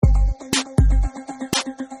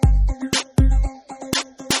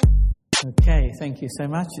thank you so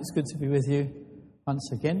much. It's good to be with you once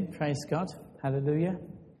again. Praise God. Hallelujah.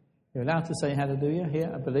 You're allowed to say hallelujah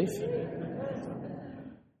here, I believe.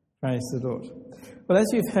 Praise the Lord. Well, as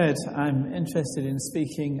you've heard, I'm interested in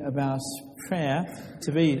speaking about prayer.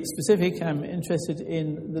 To be specific, I'm interested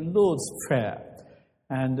in the Lord's Prayer.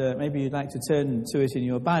 And maybe you'd like to turn to it in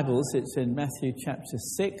your Bibles. It's in Matthew chapter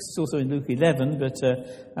 6. It's also in Luke 11, but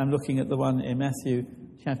I'm looking at the one in Matthew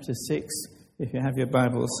chapter 6. If you have your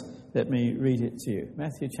Bibles, let me read it to you.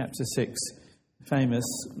 Matthew chapter 6, famous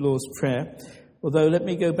Lord's Prayer. Although, let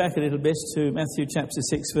me go back a little bit to Matthew chapter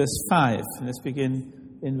 6, verse 5. Let's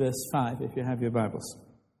begin in verse 5, if you have your Bibles.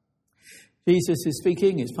 Jesus is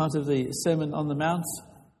speaking. It's part of the Sermon on the Mount.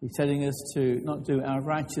 He's telling us to not do our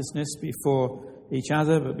righteousness before each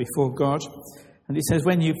other, but before God. And he says,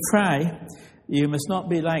 when you pray, you must not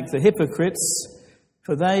be like the hypocrites,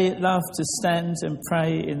 for they love to stand and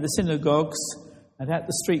pray in the synagogues and at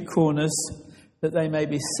the street corners, that they may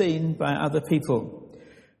be seen by other people.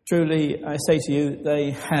 Truly, I say to you,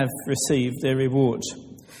 they have received their reward.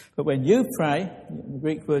 But when you pray, the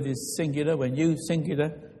Greek word is singular, when you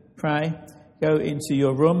singular pray, go into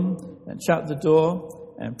your room and shut the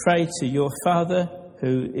door and pray to your Father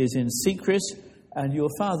who is in secret, and your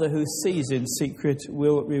Father who sees in secret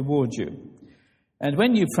will reward you. And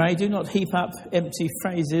when you pray, do not heap up empty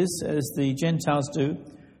phrases as the Gentiles do,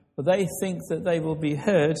 for they think that they will be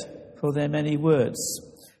heard for their many words.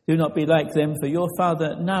 Do not be like them, for your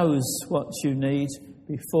Father knows what you need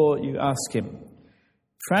before you ask him.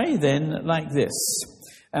 Pray then like this: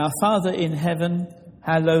 Our Father in heaven,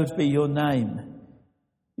 hallowed be your name.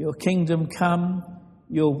 Your kingdom come,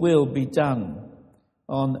 your will be done,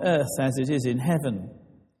 on earth as it is in heaven.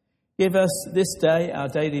 Give us this day our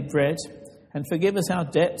daily bread, and forgive us our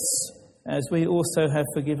debts, as we also have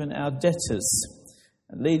forgiven our debtors.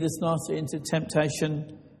 And lead us not into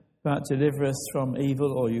temptation, but deliver us from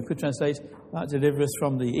evil. Or you could translate, but deliver us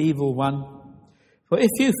from the evil one. For if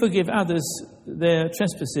you forgive others their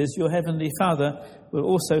trespasses, your heavenly Father will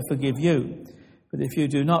also forgive you. But if you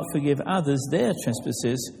do not forgive others their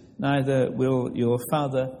trespasses, neither will your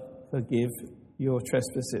Father forgive your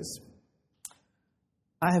trespasses.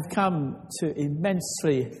 I have come to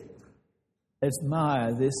immensely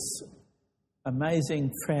admire this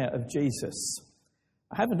amazing prayer of Jesus.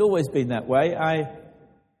 I haven't always been that way.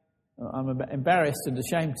 I'm embarrassed and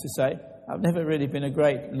ashamed to say I've never really been a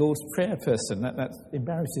great Lord's Prayer person. That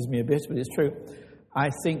embarrasses me a bit, but it's true. I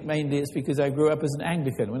think mainly it's because I grew up as an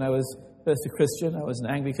Anglican. When I was first a Christian, I was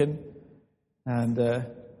an Anglican. And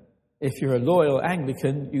if you're a loyal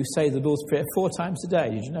Anglican, you say the Lord's Prayer 4 times a day.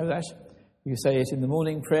 Did you know that? You say it in the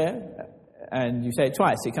morning prayer, and you say it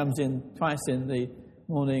twice. It comes in twice in the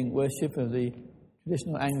morning worship of the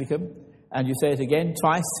traditional Anglican, and you say it again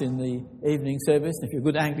twice in the evening service. And if you're a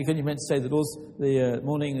good Anglican, you're meant to say the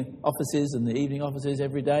morning offices and the evening offices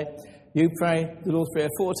every day. You pray the Lord's Prayer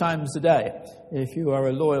 4 times a day if you are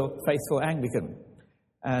a loyal, faithful Anglican.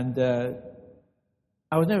 And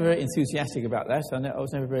I was never very enthusiastic about that. I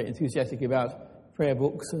was never very enthusiastic about prayer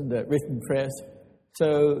books and written prayers.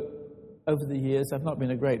 So over the years, I've not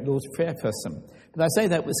been a great Lord's Prayer person. But I say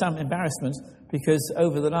that with some embarrassment, because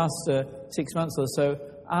over the last 6 months or so,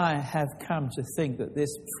 I have come to think that this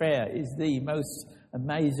prayer is the most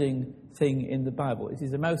amazing thing in the Bible. It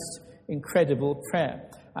is the most incredible prayer.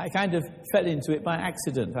 I kind of fell into it by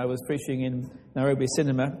accident. I was preaching in Nairobi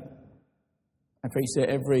Cinema. I preach there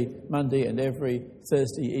every Monday and every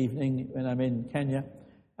Thursday evening when I'm in Kenya.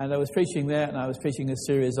 And I was preaching there, and I was preaching a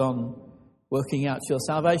series on working out your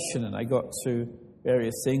salvation. And I got to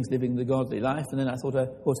various things, living the godly life. And then I thought I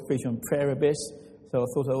ought to preach on prayer a bit. So I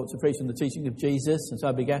thought I ought to preach on the teaching of Jesus. And so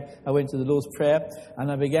I went to the Lord's Prayer, and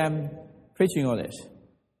I began preaching on it.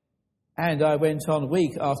 And I went on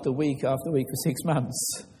week after week after week for 6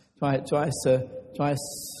 months, twice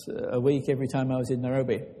a week every time I was in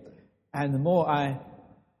Nairobi. And the more I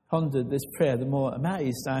pondered this prayer, the more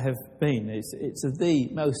amazed I have been. It's the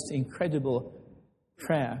most incredible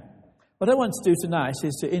prayer. What I want to do tonight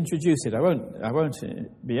is to introduce it. I won't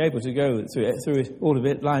be able to go through it, all of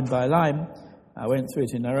it, line by line. I went through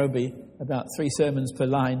it in Nairobi, about 3 sermons per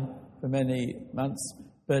line for many months,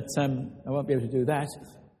 but I won't be able to do that.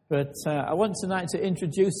 But I want tonight to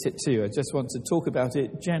introduce it to you. I just want to talk about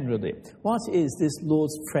it generally. What is this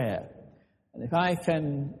Lord's Prayer? And if I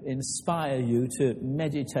can inspire you to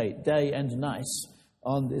meditate day and night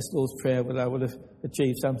on this Lord's Prayer, well, I will have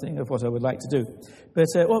achieved something of what I would like to do. But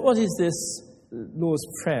what is this Lord's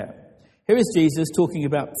Prayer? Here is Jesus talking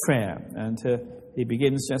about prayer, and he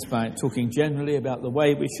begins just by talking generally about the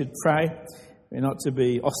way we should pray. We're not to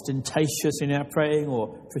be ostentatious in our praying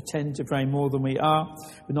or pretend to pray more than we are.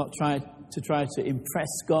 We're not try to impress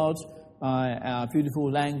God by our beautiful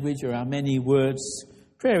language or our many words.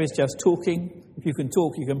 Prayer is just talking. If you can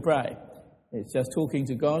talk, you can pray. It's just talking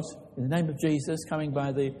to God in the name of Jesus, coming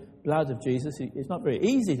by the blood of Jesus. It's not very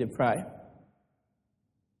easy to pray.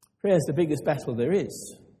 Prayer is the biggest battle there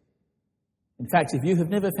is. In fact, if you have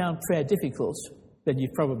never found prayer difficult, then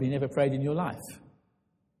you've probably never prayed in your life.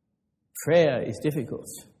 Prayer is difficult.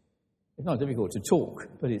 It's not difficult to talk,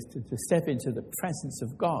 but it's to step into the presence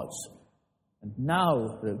of God and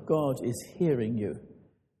know that God is hearing you,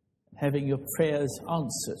 having your prayers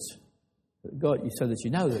answered, so that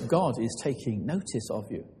you know that God is taking notice of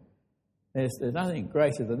you. There's nothing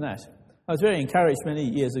greater than that. I was very encouraged many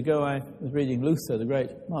years ago. I was reading Luther, the great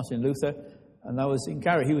Martin Luther, and I was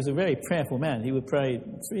encouraged. He was a very prayerful man. He would pray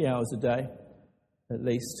 3 hours a day, at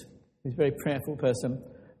least. He was a very prayerful person.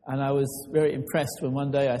 And I was very impressed when one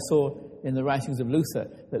day I saw in the writings of Luther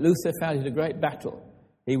that Luther found it a great battle.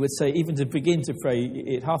 He would say, even to begin to pray,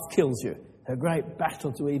 it half kills you. A great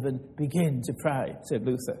battle to even begin to pray, said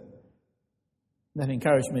Luther. That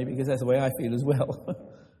encouraged me because that's the way I feel as well.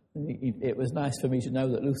 It was nice for me to know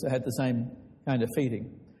that Luther had the same kind of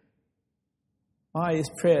feeling. Why is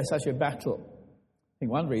prayer such a battle? I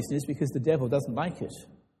think one reason is because the devil doesn't like it.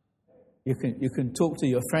 You can talk to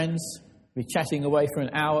your friends, be chatting away for an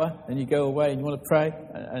hour, and you go away and you want to pray,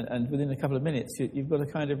 and within a couple of minutes you've got a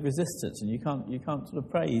kind of resistance, and you can't sort of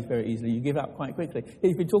pray very easily. You give up quite quickly.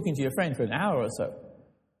 You've been talking to your friend for an hour or so,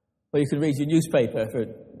 or you can read your newspaper for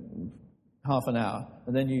half an hour,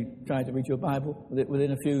 and then you try to read your Bible.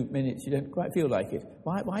 Within a few minutes you don't quite feel like it.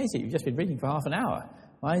 Why is it? You've just been reading for half an hour.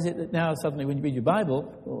 Why is it that now suddenly when you read your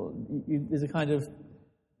Bible, there's a kind of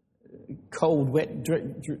cold, wet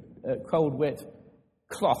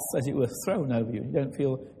cloth, as it were, thrown over you? You don't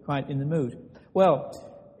feel quite in the mood. Well,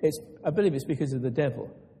 I believe it's because of the devil.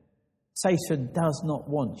 Satan does not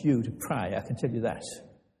want you to pray, I can tell you that.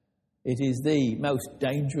 It is the most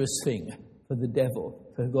dangerous thing for the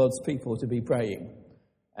devil, for God's people to be praying.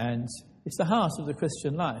 And it's the heart of the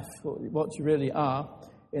Christian life. What you really are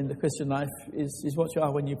in the Christian life is what you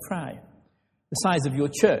are when you pray. The size of your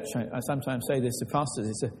church, I sometimes say this to pastors,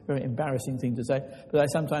 it's a very embarrassing thing to say, but I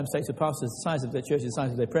sometimes say to pastors, the size of their church is the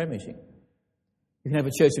size of their prayer meeting. You can have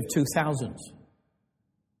a church of 2,000.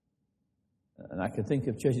 And I can think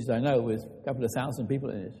of churches I know with a couple of thousand people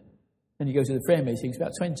in it. Then you go to the prayer meeting, it's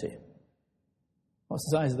about 20. What's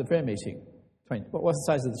the size of the prayer meeting? 20. What's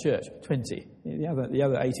the size of the church? 20. The other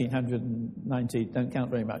 1,890 don't count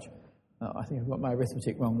very much. I think I've got my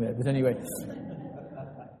arithmetic wrong there, but anyway.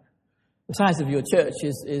 The size of your church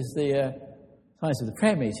is the size of the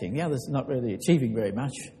prayer meeting. The others are not really achieving very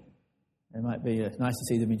much. It might be nice to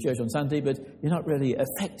see them in church on Sunday, but you're not really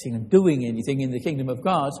affecting and doing anything in the kingdom of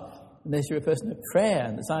God unless you're a person of prayer.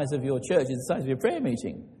 And the size of your church is the size of your prayer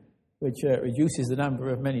meeting, which reduces the number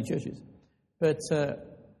of many churches. But it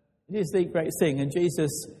is the great thing, and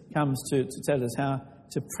Jesus comes to tell us how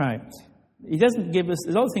to pray. He doesn't give us,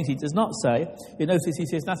 there's a lot of things he does not say. You notice he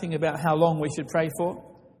says nothing about how long we should pray for.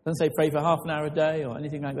 Doesn't say pray for half an hour a day or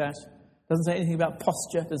anything like that. Doesn't say anything about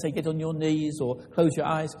posture. Doesn't say get on your knees or close your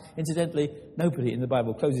eyes. Incidentally, nobody in the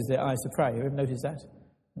Bible closes their eyes to pray. You ever noticed that?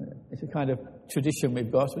 It's a kind of tradition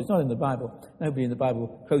we've got, but it's not in the Bible. Nobody in the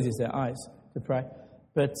Bible closes their eyes to pray.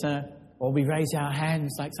 But or we raise our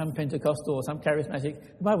hands like some Pentecostal or some charismatic.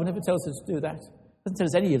 The Bible never tells us to do that. It doesn't tell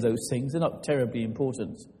us any of those things. They're not terribly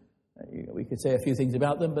important. We could say a few things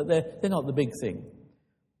about them, but they're not the big thing.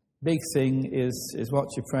 Big thing is what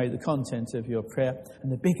you pray, the content of your prayer.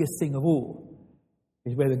 And the biggest thing of all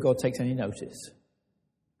is whether God takes any notice.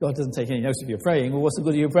 God doesn't take any notice of your praying. Well, what's the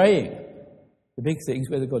good of your praying? The big thing is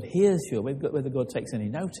whether God hears you, whether God takes any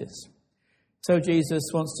notice. So Jesus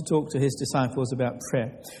wants to talk to his disciples about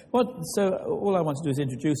prayer. So all I want to do is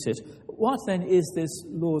introduce it. What then is this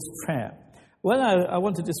Lord's Prayer? Well, I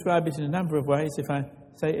want to describe it in a number of ways. If I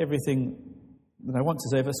say everything that I want to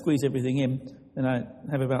say, if I squeeze everything in, then I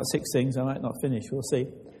have about 6 things. I might not finish, we'll see.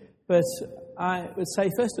 But I would say,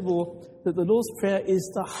 first of all, that the Lord's Prayer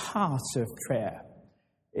is the heart of prayer.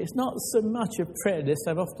 It's not so much a prayer list.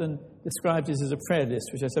 I've often described this as a prayer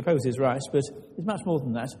list, which I suppose is right, but it's much more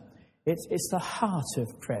than that. It's the heart of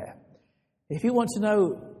prayer. If you want to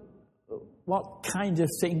know what kind of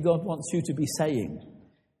thing God wants you to be saying,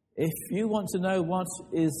 if you want to know what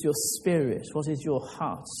is your spirit, what is your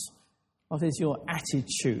heart, what is your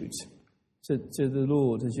attitude to the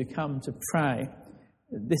Lord as you come to pray,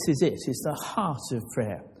 this is it. It's the heart of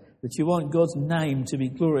prayer. That you want God's name to be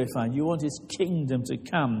glorified. You want his kingdom to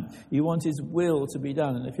come. You want his will to be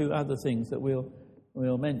done, and a few other things that we'll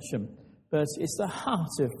mention. but it's the heart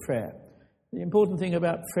of prayer. The important thing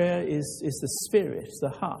about prayer is the spirit, the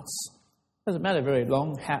heart. It doesn't matter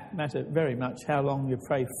matter very much how long you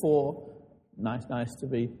pray for. Nice to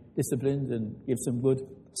be disciplined and give some good,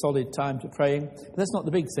 solid time to praying. But that's not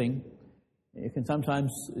the big thing. You can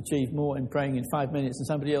sometimes achieve more in praying in 5 minutes than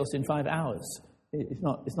somebody else in 5 hours. It's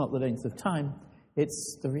not the length of time.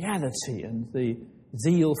 It's the reality and the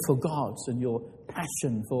zeal for God and your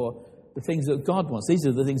passion for the things that God wants. These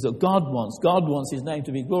are the things that God wants. God wants his name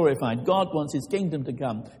to be glorified. God wants his kingdom to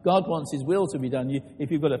come. God wants his will to be done.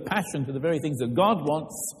 If you've got a passion for the very things that God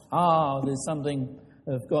wants, there's something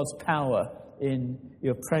of God's power in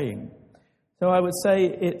your praying. So I would say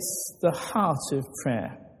it's the heart of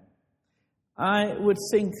prayer. I would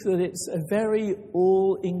think that it's a very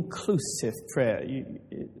all-inclusive prayer.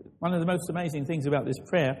 One of the most amazing things about this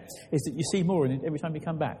prayer is that you see more in it every time you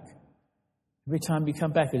come back. Every time you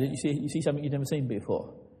come back at it, you see something you've never seen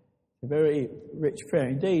before. It's a very rich prayer.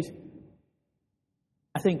 Indeed,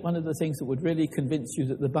 I think one of the things that would really convince you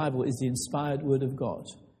that the Bible is the inspired word of God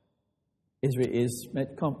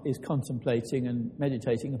is contemplating and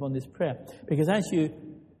meditating upon this prayer. Because as you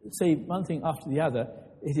see one thing after the other,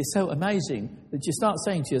 it is so amazing that you start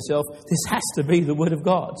saying to yourself, this has to be the word of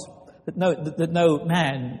God. That no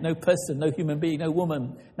man, no person, no human being, no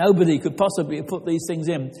woman, nobody could possibly have put these things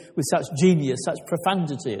in with such genius, such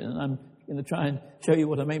profundity. And I'm going to try and show you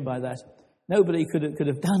what I mean by that. Nobody could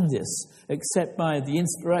have done this except by the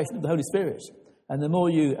inspiration of the Holy Spirit. And the more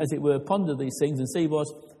you, as it were, ponder these things and see what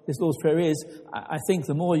this Lord's Prayer is, I think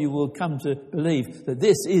the more you will come to believe that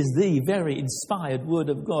this is the very inspired Word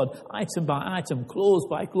of God, item by item, clause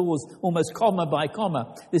by clause, almost comma by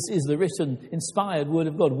comma. This is the written, inspired Word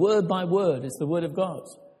of God. Word by word, it's the Word of God.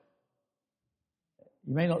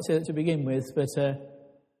 You may not say that to begin with, but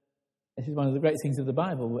this is one of the great things of the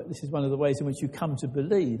Bible. This is one of the ways in which you come to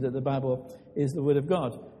believe that the Bible is the Word of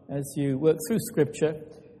God. As you work through Scripture,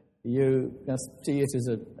 you just see it as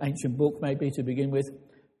an ancient book, maybe, to begin with.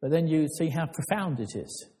 But then you see how profound it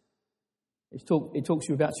is. It talks to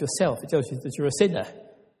you about yourself. It tells you that you're a sinner.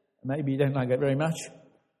 Maybe you don't like that very much.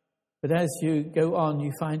 But as you go on,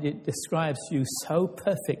 you find it describes you so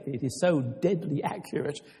perfectly. It is so deadly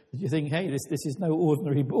accurate that you think, hey, this is no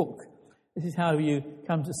ordinary book. This is how you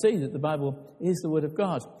come to see that the Bible is the Word of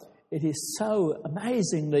God. It is so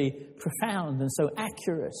amazingly profound and so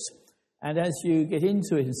accurate. And as you get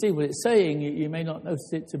into it and see what it's saying, you may not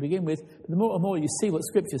notice it to begin with, but the more and more you see what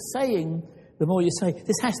Scripture's saying, the more you say,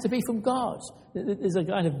 this has to be from God. There's a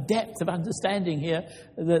kind of depth of understanding here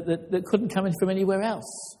that couldn't come in from anywhere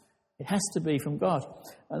else. It has to be from God.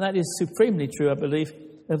 And that is supremely true, I believe,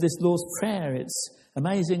 of this Lord's Prayer. It's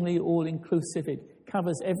amazingly all-inclusive. It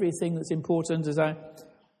covers everything that's important, as I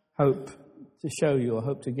hope to show you, or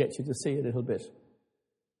hope to get you to see a little bit.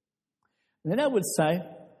 And then I would say,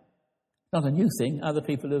 not a new thing, other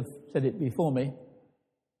people have said it before me,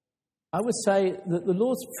 I would say that the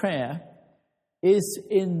Lord's Prayer is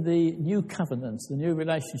in the new covenant, the new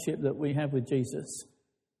relationship that we have with Jesus,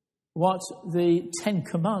 what the Ten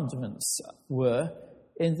Commandments were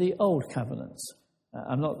in the Old Covenant.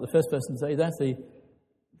 I'm not the first person to say that. The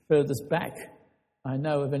furthest back I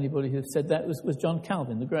know of anybody who said that was John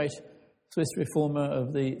Calvin, the great Swiss reformer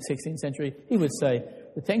of the 16th century. He would say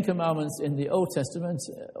the Ten Commandments in the Old Testament,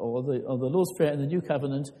 or the Lord's Prayer in the New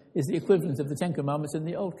Covenant, is the equivalent of the Ten Commandments in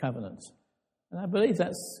the Old Covenant. And I believe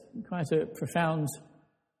that's quite a profound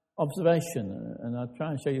observation, and I'll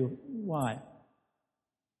try and show you why.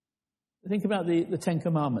 Think about the Ten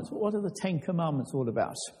Commandments. What are the Ten Commandments all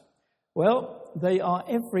about? Well, they are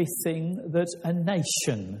everything that a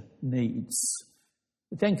nation needs.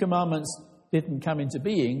 The Ten Commandments didn't come into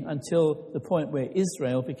being until the point where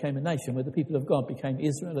Israel became a nation, where the people of God became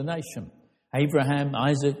Israel, a nation. Abraham,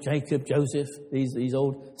 Isaac, Jacob, Joseph, these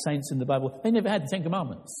old saints in the Bible, they never had the Ten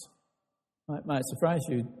Commandments. It might surprise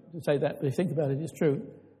you to say that, but if you think about it, it's true.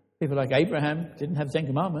 People like Abraham didn't have the Ten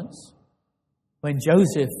Commandments. When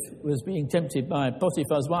Joseph was being tempted by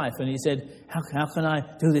Potiphar's wife and he said, how can I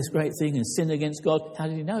do this great thing and sin against God? How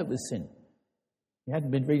did he know it was sin? He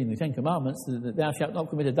hadn't been reading the Ten Commandments. That thou shalt not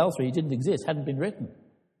commit adultery, it didn't exist, hadn't been written.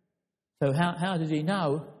 So how did he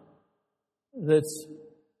know that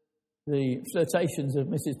the flirtations of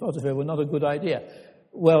Mrs. Potiphar were not a good idea?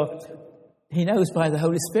 Well, he knows by the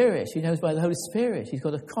Holy Spirit. He knows by the Holy Spirit. He's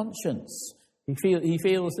got a conscience. He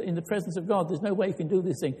feels that in the presence of God, there's no way he can do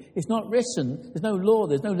this thing. It's not written. There's no law.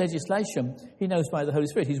 There's no legislation. He knows by the Holy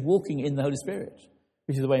Spirit. He's walking in the Holy Spirit,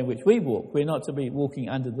 which is the way in which we walk. We're not to be walking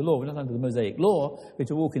under the law. We're not under the Mosaic law. We're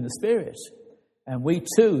to walk in the Spirit. And we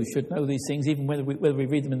too should know these things, even whether we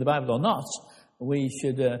read them in the Bible or not. We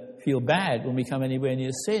should feel bad when we come anywhere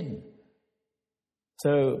near sin.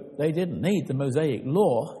 So they didn't need the Mosaic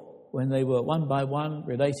law when they were one by one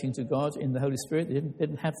relating to God in the Holy Spirit. They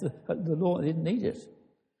didn't have the law, they didn't need it.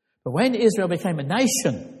 But when Israel became a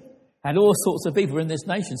nation, and all sorts of people were in this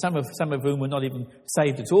nation, some of whom were not even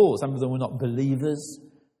saved at all, some of them were not believers.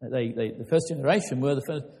 The first generation were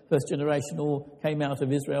the first generation all came out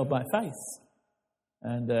of Israel by faith.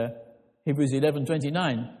 And Hebrews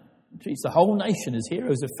 11:29 treats the whole nation as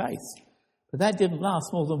heroes of faith. But that didn't last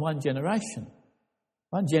more than one generation.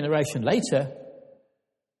 One generation later,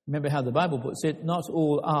 remember how the Bible puts it, not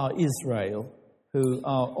all are Israel who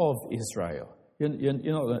are of Israel. You're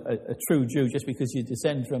not a true Jew just because you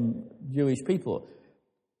descend from Jewish people.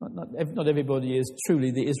 Not everybody is truly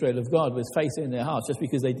the Israel of God with faith in their hearts just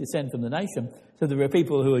because they descend from the nation. So there are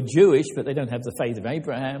people who are Jewish, but they don't have the faith of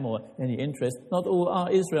Abraham or any interest. Not all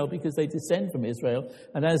are Israel because they descend from Israel.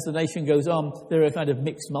 And as the nation goes on, there are a kind of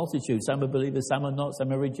mixed multitude. Some are believers, some are not,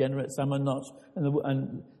 some are regenerate, some are not.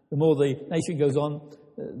 And the more the nation goes on,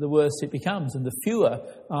 the worse it becomes. And the fewer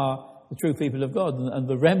are the true people of God. And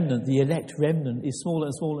the remnant, the elect remnant, is smaller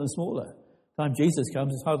and smaller and smaller. By the time Jesus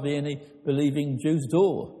comes, there's hardly any believing Jews'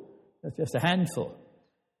 door. There's just a handful.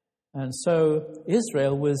 And so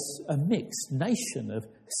Israel was a mixed nation of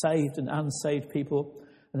saved and unsaved people.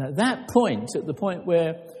 And at that point, at the point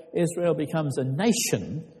where Israel becomes a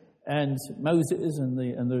nation, and Moses and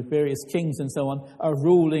the various kings and so on are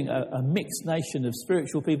ruling a mixed nation of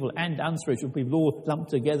spiritual people and unspiritual people all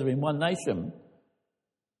lumped together in one nation,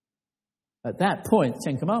 at that point, the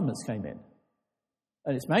Ten Commandments came in.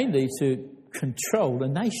 And it's mainly to control a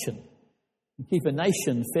nation, and keep a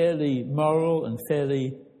nation fairly moral and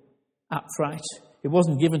fairly upright. It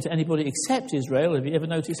wasn't given to anybody except Israel. Have you ever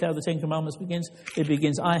noticed how the Ten Commandments begins? It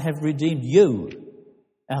begins, I have redeemed you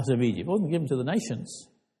out of Egypt. It wasn't given to the nations.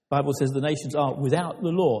 The Bible says the nations are without the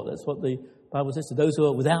law. That's what the Bible says to those who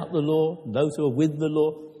are without the law, and those who are with the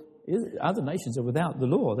law. Other nations are without the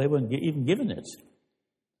law. They weren't even given it.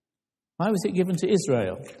 Why was it given to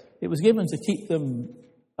Israel? It was given to keep them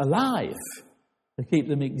alive, to keep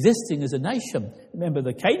them existing as a nation. Remember,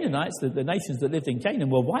 the Canaanites, the nations that lived in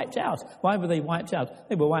Canaan, were wiped out. Why were they wiped out?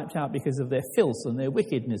 They were wiped out because of their filth and their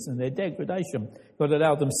wickedness and their degradation. God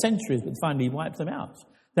allowed them centuries, but finally wiped them out.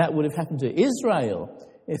 That would have happened to Israel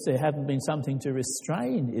if there hadn't been something to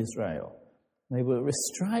restrain Israel. They were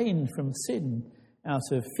restrained from sin out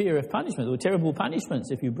of fear of punishment. There were terrible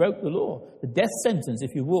punishments if you broke the law. The death sentence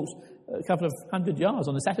if you walked a couple of 100 yards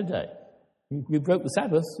on a Saturday. You broke the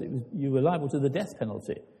Sabbath, you were liable to the death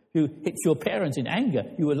penalty. If you hit your parents in anger,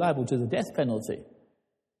 you were liable to the death penalty.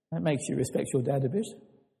 That makes you respect your dad a bit.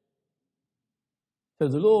 So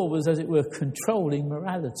the law was, as it were, controlling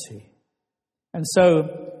morality. And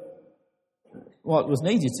so what was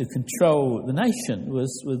needed to control the nation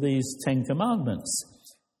were these Ten Commandments.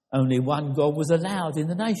 Only one God was allowed in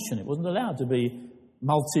the nation. It wasn't allowed to be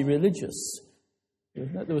multi-religious.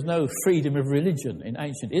 There was no freedom of religion in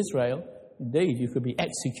ancient Israel. Indeed, you could be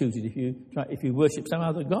executed if you worshipped some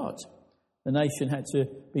other god. The nation had to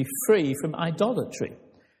be free from idolatry.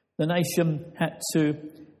 The nation had to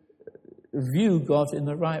view God in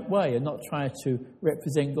the right way and not try to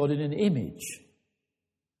represent God in an image.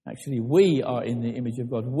 Actually, we are in the image of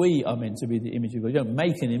God. We are meant to be the image of God. You don't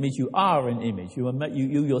make an image, you are an image.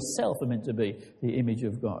 You yourself are meant to be the image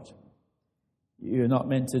of God. You're not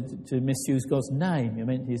meant to misuse God's name. You're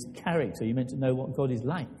meant his character. You're meant to know what God is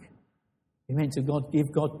like. You're meant to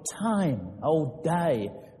give God time. A whole day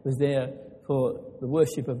was there for the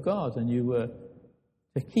worship of God, and you were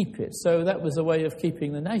to keep it. So that was a way of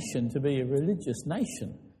keeping the nation to be a religious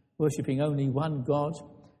nation, worshipping only one God,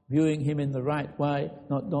 viewing him in the right way,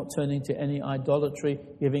 not turning to any idolatry,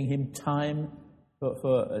 giving him time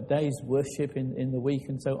for a day's worship in the week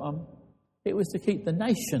and so on. It was to keep the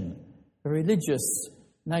nation a religious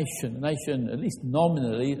nation, at least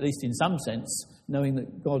nominally, at least in some sense, knowing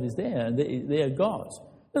that God is there and they are God.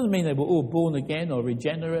 Doesn't mean they were all born again or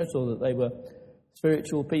regenerate or that they were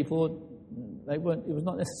spiritual people. It was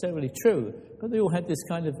not necessarily true, but they all had this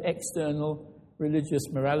kind of external religious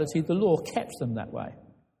morality. The law kept them that way.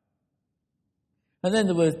 And then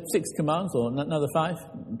there were 6 commands, or another 5,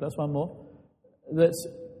 plus one more, that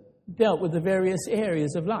dealt with the various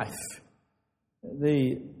areas of life.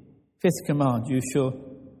 The 5th command, you shall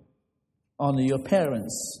honour your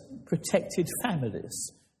parents, protected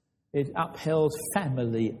families. It upheld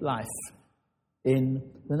family life in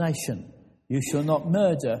the nation. You shall not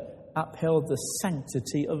murder, upheld the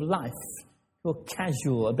sanctity of life. You're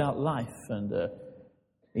casual about life and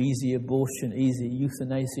easy abortion, easy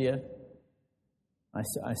euthanasia.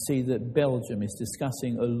 I see that Belgium is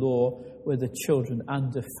discussing a law where the children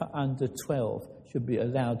under 12 should be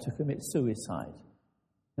allowed to commit suicide.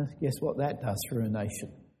 Guess what that does for a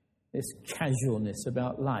nation? This casualness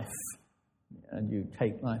about life. And you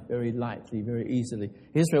take life very lightly, very easily.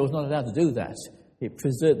 Israel was not allowed to do that.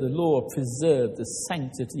 The law preserved the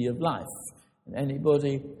sanctity of life. And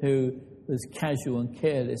anybody who was casual and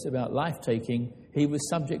careless about life-taking, he was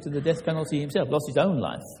subject to the death penalty himself, lost his own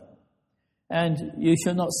life. And you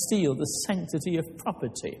shall not steal the sanctity of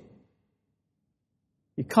property.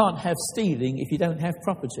 You can't have stealing if you don't have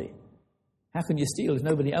property. How can you steal if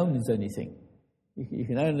nobody owns anything? You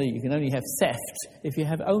can only have theft if you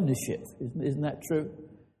have ownership. Isn't that true?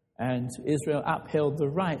 And Israel upheld the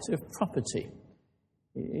right of property.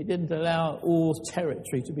 It didn't allow all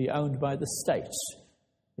territory to be owned by the state.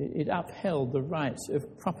 It upheld the right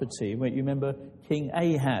of property. When you remember, King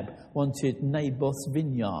Ahab wanted Naboth's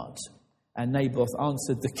vineyard. And Naboth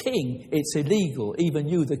answered the king, "It's illegal. Even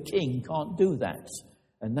you, the king, can't do that."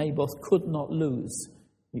 And Naboth could not lose.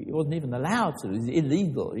 He wasn't even allowed to. It was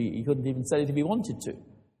illegal. He couldn't even sell it if he wanted to.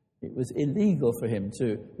 It was illegal for him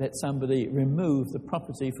to let somebody remove the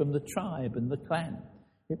property from the tribe and the clan.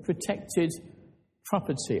 It protected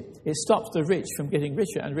property. It stopped the rich from getting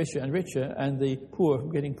richer and richer and richer, and the poor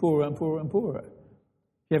from getting poorer and poorer and poorer.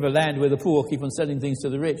 If you have a land where the poor keep on selling things to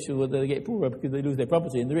the rich, or they get poorer because they lose their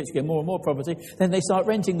property, and the rich get more and more property, then they start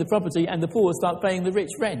renting the property, and the poor start paying the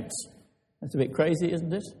rich rent. That's a bit crazy,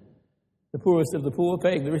 isn't it? The poorest of the poor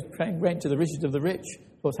paying rent to the richest of the rich.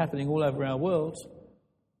 That's what's happening all over our world.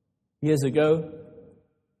 Years ago,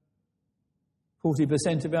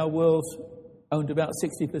 40% of our world owned about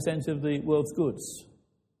 60% of the world's goods.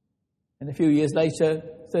 And a few years later,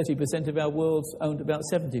 30% of our world owned about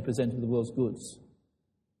 70% of the world's goods.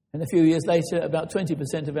 And a few years later, about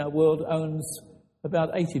 20% of our world owns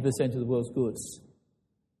about 80% of the world's goods.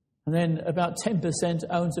 And then about 10%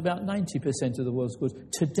 owns about 90% of the world's goods.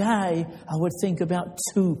 Today, I would think about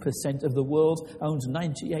 2% of the world owns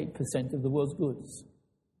 98% of the world's goods.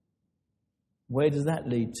 Where does that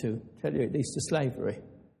lead to? I tell you, it leads to slavery.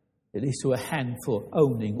 It leads to a handful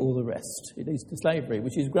owning all the rest. It leads to slavery,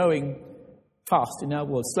 which is growing fast in our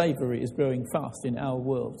world. Slavery is growing fast in our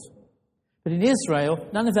world. But in Israel,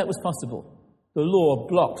 none of that was possible. The law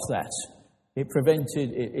blocked that. It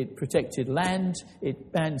protected land.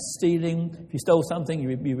 It banned stealing. If you stole something,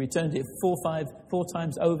 you returned it four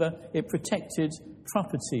times over. It protected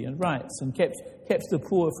property and rights and kept the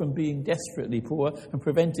poor from being desperately poor and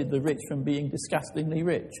prevented the rich from being disgustingly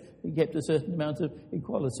rich. It kept a certain amount of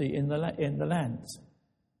equality in the land.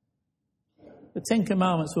 The Ten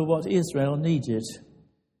Commandments were what Israel needed.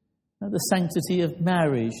 The sanctity of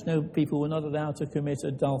marriage. No, people were not allowed to commit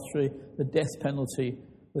adultery. The death penalty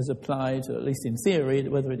was applied, or at least in theory.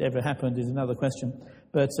 Whether it ever happened is another question.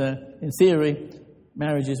 But in theory,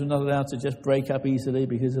 marriages were not allowed to just break up easily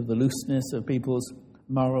because of the looseness of people's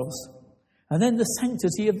morals. And then the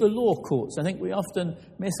sanctity of the law courts. I think we often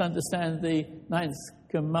misunderstand the ninth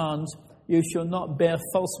command, "You shall not bear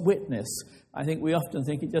false witness." I think we often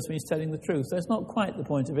think it just means telling the truth. That's not quite the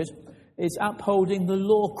point of it. It's upholding the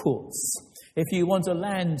law courts. If you want a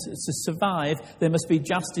land to survive, there must be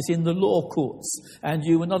justice in the law courts. And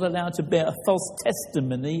you are not allowed to bear a false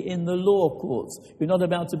testimony in the law courts. You're not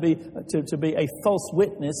allowed to be a false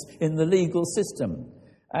witness in the legal system.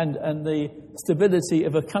 And the stability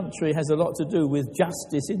of a country has a lot to do with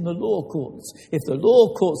justice in the law courts. If the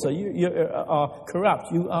law courts are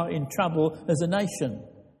corrupt, you are in trouble as a nation.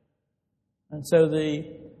 And so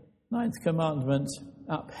the ninth commandment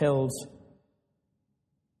upheld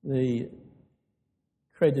the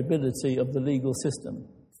credibility of the legal system.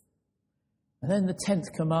 And then the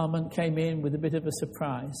 10th commandment came in with a bit of a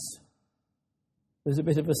surprise. There's a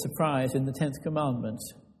bit of a surprise in the 10th commandment.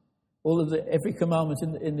 Every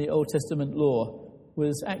commandment in the Old Testament law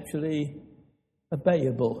was actually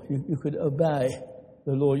obeyable. You could obey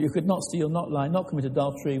the law. You could not steal, not lie, not commit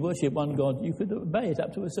adultery, worship one God. You could obey it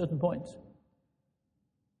up to a certain point.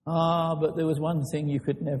 But there was one thing you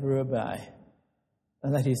could never obey.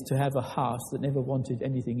 And that is to have a heart that never wanted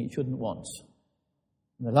anything it shouldn't want.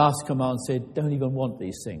 And the last command said, don't even want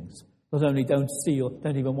these things. Not only don't steal,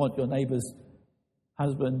 don't even want your neighbour's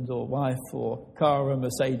husband or wife or car or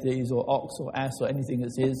Mercedes or ox or ass or anything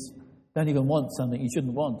that's his. Don't even want something you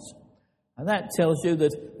shouldn't want. And that tells you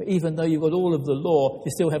that even though you've got all of the law, you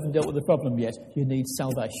still haven't dealt with the problem yet. You need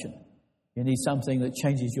salvation. You need something that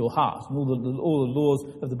changes your heart. And all the laws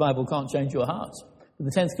of the Bible can't change your heart. The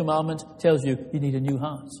 10th commandment tells you need a new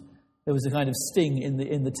heart. There was a kind of sting in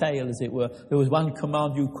the tail, as it were. There was one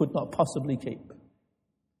command you could not possibly keep.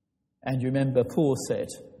 And you remember Paul said,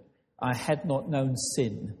 I had not known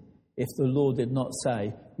sin if the law did not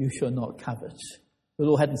say, you shall not covet. the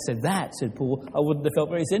law hadn't said that, said Paul, I wouldn't have felt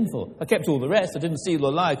very sinful. I kept all the rest. I didn't steal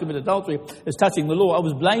or lie, commit adultery. As touching the law, I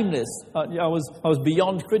was blameless. I was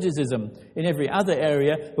beyond criticism in every other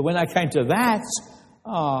area. But when I came to that,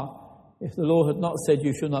 if the law had not said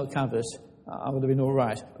you shall not covet, I would have been all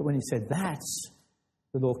right. But when he said that,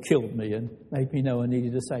 the law killed me and made me know I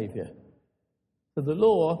needed a saviour. So the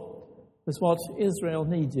law was what Israel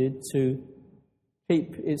needed to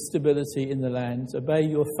keep its stability in the land. Obey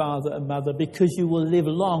your father and mother because you will live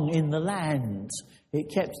long in the land. It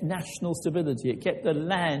kept national stability. It kept the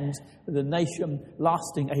land, the nation,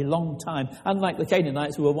 lasting a long time, unlike the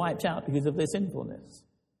Canaanites who were wiped out because of their sinfulness.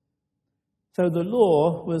 So the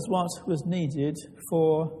law was what was needed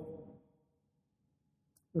for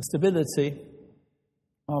the stability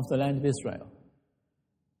of the land of Israel.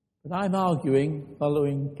 But I'm arguing,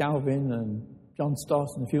 following Calvin and John Stott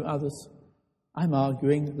and a few others, I'm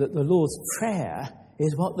arguing that the Lord's Prayer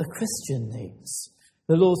is what the Christian needs.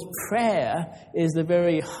 The Lord's Prayer is the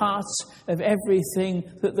very heart of everything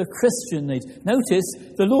that the Christian needs.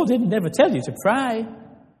 Notice, the Lord didn't ever tell you to pray.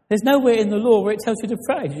 There's nowhere in the law where it tells you to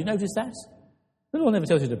pray. Did you notice that? The law never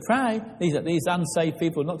tells you to pray. These unsaved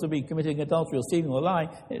people, not to be committing adultery or stealing or lying,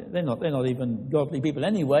 they're not even godly people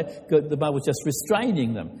anyway. The Bible's just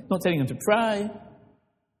restraining them, not telling them to pray.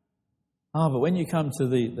 But when you come to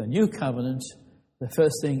the new covenant, the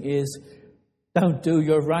first thing is, don't do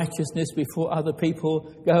your righteousness before other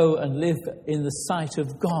people. Go and live in the sight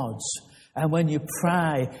of God. And when you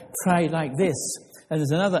pray like this. And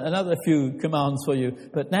there's another few commands for you.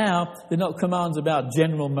 But now, they're not commands about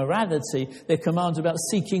general morality. They're commands about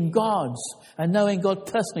seeking God and knowing God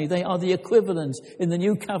personally. They are the equivalent in the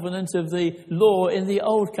new covenant of the law in the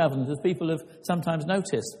old covenant, as people have sometimes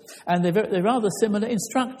noticed. And they're rather similar in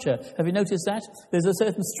structure. Have you noticed that? There's a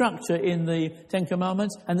certain structure in the Ten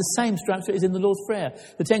Commandments, and the same structure is in the Lord's Prayer.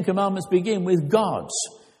 The Ten Commandments begin with God.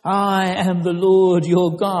 I am the Lord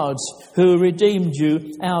your God who redeemed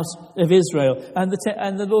you out of Israel. And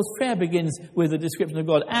the Lord's Prayer begins with a description of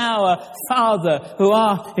God. Our Father who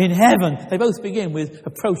art in heaven. They both begin with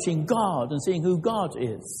approaching God and seeing who God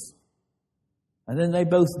is. And then they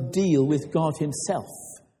both deal with God himself.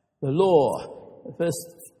 The law, the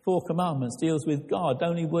first 4 commandments, deals with God.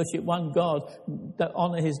 Don't only worship one God. Don't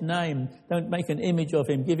honour his name. Don't make an image of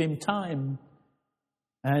him. Give him time.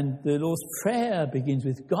 And the Lord's Prayer begins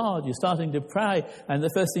with God. You're starting to pray, and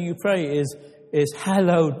the first thing you pray is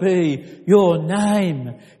hallowed be your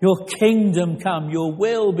name, your kingdom come, your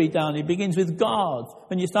will be done. It begins with God.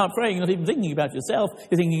 When you start praying, you're not even thinking about yourself,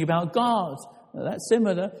 you're thinking about God. Now, that's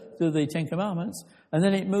similar to the Ten Commandments. And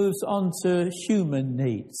then it moves on to human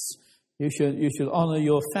needs. You should honour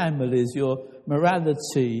your families, your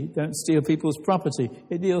morality. Don't steal people's property.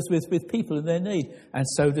 It deals with people and their need. And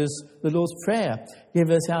so does the Lord's Prayer.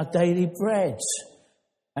 Give us our daily bread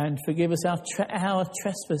and forgive us our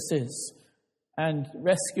trespasses and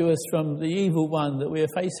rescue us from the evil one that we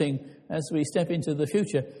are facing as we step into the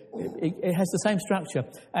future. It has the same structure.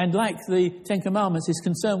 And like the Ten Commandments, is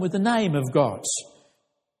concerned with the name of God.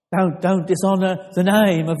 Don't dishonour the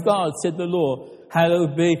name of God, said the law.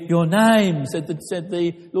 Hallowed be your name, said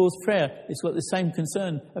the Lord's Prayer. It's got the same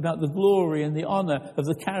concern about the glory and the honour of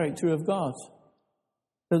the character of God.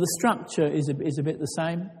 So the structure is a bit the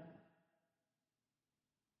same.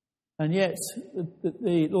 And yet,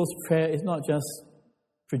 the Lord's Prayer is not just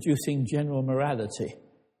producing general morality.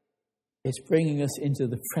 It's bringing us into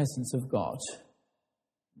the presence of God,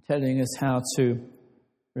 telling us how to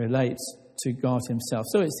relate to God himself.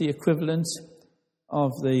 So it's the equivalent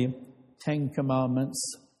of the 10 Commandments,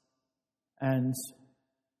 and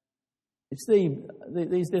it's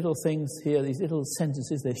these little things here, these little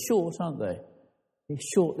sentences. They're short, aren't they? These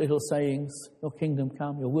short little sayings, your kingdom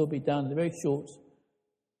come, your will be done. They're very short.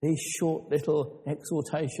 These short little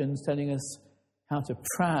exhortations telling us how to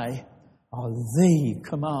pray are the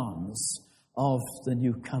commands of the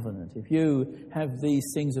new covenant. If you have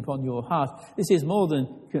these things upon your heart, this is more than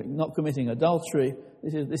not committing adultery.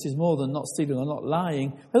 This is more than not stealing or not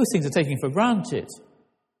lying. Those things are taken for granted.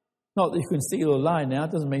 Not that you can steal or lie now,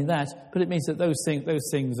 it doesn't mean that, but it means that those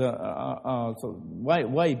things are sort of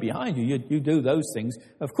way behind you. You do those things.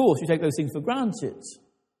 Of course, you take those things for granted.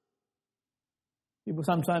 People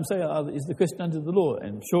sometimes say, is the Christian under the law?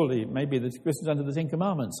 And surely, maybe the Christian's under the Ten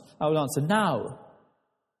Commandments. I would answer, no.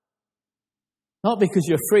 Not because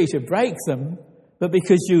you're free to break them, but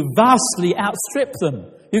because you vastly outstrip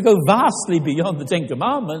them. You go vastly beyond the Ten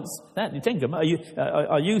Commandments.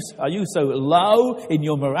 Are you so low in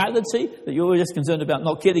your morality that you're just concerned about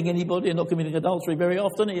not killing anybody and not committing adultery very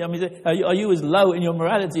often? I mean, are you as low in your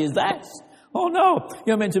morality as that? Oh no,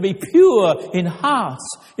 you're meant to be pure in heart.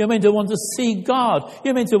 You're meant to want to see God.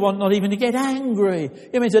 You're meant to want not even to get angry.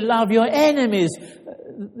 You're meant to love your enemies.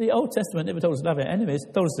 The Old Testament never told us to love our enemies.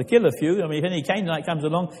 It told us to kill a few. I mean, if any Canaanite comes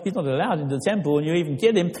along, he's not allowed into the temple, and you even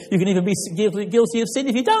kill him. You can even be guilty of sin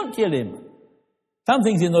if you don't kill him. Some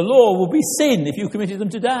things in the law will be sin if you committed them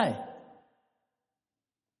today.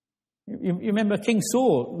 You remember King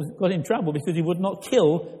Saul got in trouble because he would not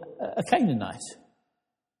kill a Canaanite.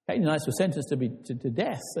 Canaanites were sentenced to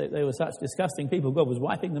death. They were such disgusting people. God was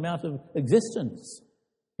wiping them out of existence.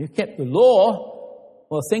 You kept the law.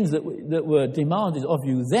 Well, things that were demanded of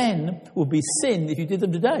you then would be sin if you did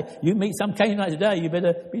them today. You meet some Canaanite today, you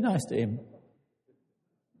better be nice to him.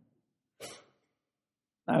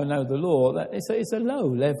 No, the law, it's a low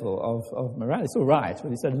level of morality. It's all right,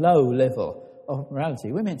 but it's a low level of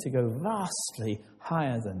morality. We're meant to go vastly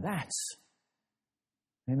higher than that.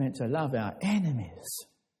 We're meant to love our enemies,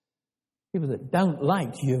 people that don't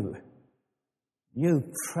like you.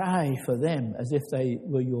 You pray for them as if they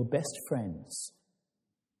were your best friends.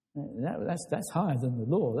 That's higher than the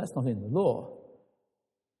law. That's not in the law.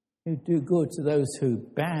 You do good to those who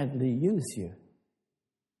badly use you.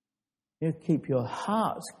 You keep your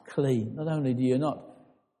heart clean. Not only do you not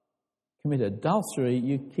commit adultery,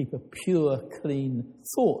 you keep a pure, clean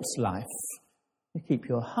thoughts life. You keep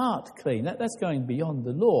your heart clean. That's going beyond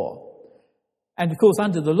the law. And of course,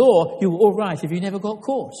 under the law, you were all right if you never got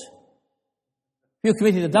caught. If you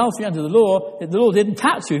committed adultery under the law didn't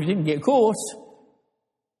touch you if you didn't get caught.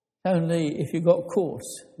 Only if you got caught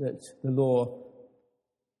that the law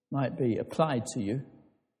might be applied to you.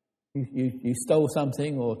 You stole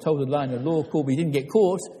something or told a lie in a law court, but you didn't get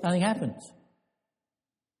caught, nothing happened.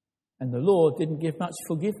 And the law didn't give much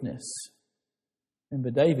forgiveness.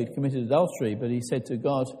 Remember, David committed adultery, but he said to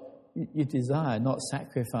God, you desire not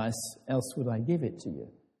sacrifice, else would I give it to you.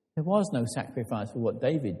 There was no sacrifice for what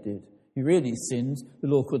David did. If you really sinned, the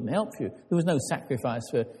law couldn't help you. There was no sacrifice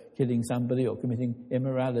for killing somebody or committing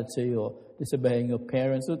immorality or disobeying your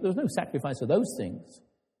parents. There was no sacrifice for those things.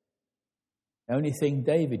 The only thing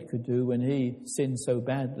David could do when he sinned so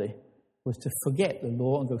badly was to forget the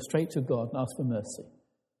law and go straight to God and ask for mercy.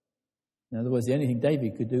 In other words, the only thing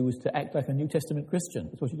David could do was to act like a New Testament Christian.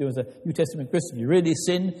 That's what you do as a New Testament Christian. If you really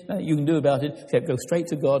sin, nothing you can do about it except go straight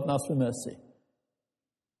to God and ask for mercy.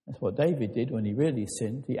 That's what David did when he really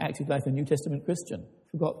sinned. He acted like a New Testament Christian,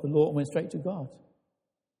 forgot the law and went straight to God.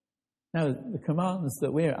 Now, the commands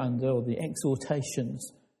that we're under, or the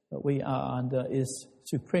exhortations that we are under, is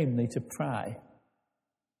supremely to pray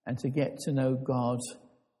and to get to know God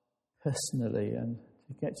personally and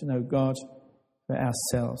to get to know God for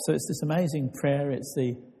ourselves. So it's this amazing prayer. It's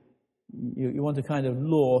you want a kind of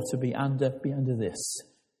law to be under this,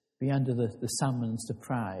 be under the summons to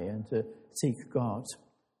pray and to seek God.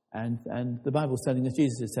 And the Bible's telling us,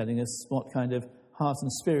 Jesus is telling us what kind of heart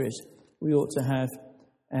and spirit we ought to have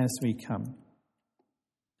as we come.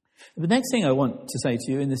 The next thing I want to say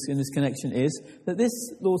to you in this connection is that this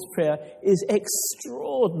Lord's Prayer is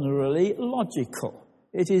extraordinarily logical.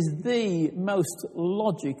 It is the most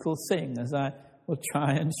logical thing, as I will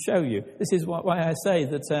try and show you. This is why I say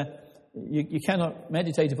that you cannot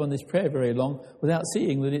meditate upon this prayer very long without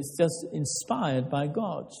seeing that it's just inspired by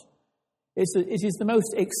God. It is the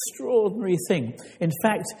most extraordinary thing. In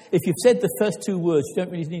fact, if you've said the first two words, you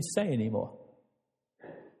don't really need to say anymore.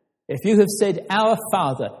 If you have said, Our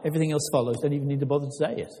Father, everything else follows. Don't even need to bother to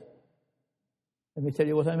say it. Let me tell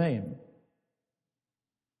you what I mean.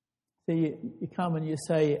 So you come and you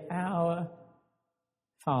say, Our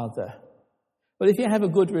Father. Well, if you have a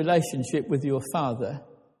good relationship with your father,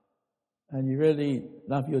 and you really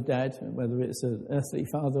love your dad, whether it's an earthly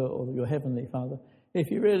father or your heavenly father, if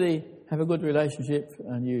you really have a good relationship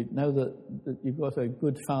and you know that you've got a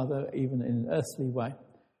good father, even in an earthly way,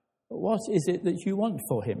 what is it that you want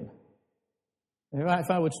for him? If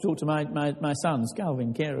I were to talk to my sons,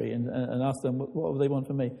 Calvin, Kerry, and ask them what would they want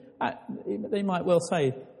from me, they might well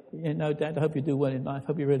say, Dad, I hope you do well in life,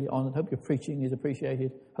 hope you're really honoured, hope your preaching is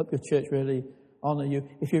appreciated, hope your church really honour you.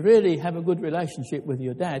 If you really have a good relationship with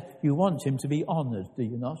your dad, you want him to be honoured, do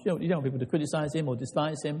you not? You don't want people to criticise him or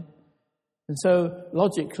despise him. And so,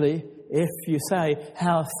 logically, if you say,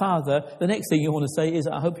 Our Father, the next thing you want to say is,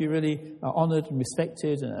 I hope you really are honoured and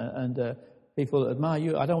respected and people admire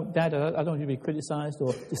you. I don't want you to be criticised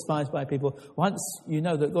or despised by people. Once you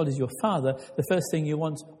know that God is your Father, the first thing you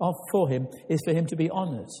want for him is for him to be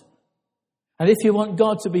honoured. And if you want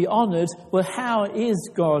God to be honoured, well, how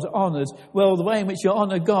is God honoured? Well, the way in which you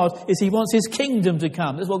honour God is he wants his kingdom to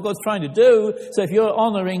come. That's what God's trying to do. So if you're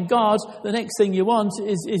honouring God, the next thing you want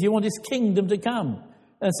is you want his kingdom to come.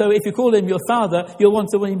 And so if you call him your Father, you'll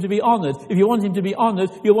want him to be honoured. If you want him to be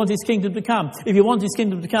honoured, you'll want his kingdom to come. If you want his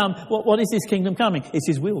kingdom to come, what is his kingdom coming? It's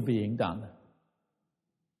his will being done.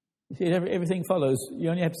 You see, everything follows.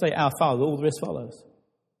 You only have to say, our Father, all the rest follows.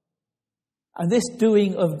 And this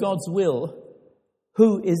doing of God's will,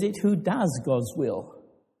 who is it who does God's will?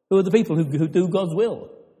 Who are the people who do God's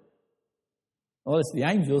will? Well, it's the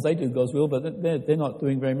angels, they do God's will, but they're not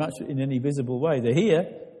doing very much in any visible way. They're here.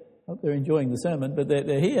 I hope they're enjoying the sermon, but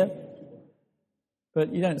they're here.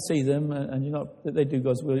 But you don't see them, and they do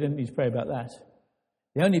God's will. You don't need to pray about that.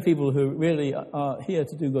 The only people who really are here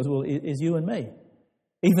to do God's will is you and me.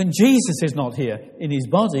 Even Jesus is not here in his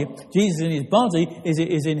body. Jesus in his body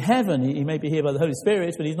is in heaven. He may be here by the Holy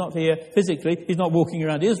Spirit, but he's not here physically. He's not walking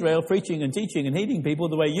around Israel preaching and teaching and healing people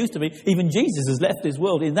the way he used to be. Even Jesus has left this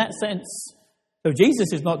world in that sense. So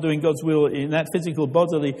Jesus is not doing God's will in that physical,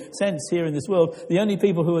 bodily sense here in this world. The only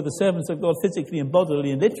people who are the servants of God physically and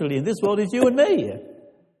bodily and literally in this world is you and me.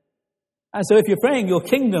 And so if you're praying your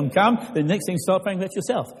kingdom come, the next thing, start praying that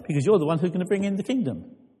yourself, because you're the one who's going to bring in the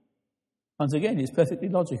kingdom. Once again, it's perfectly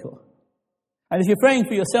logical. And if you're praying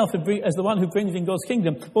for yourself as the one who brings in God's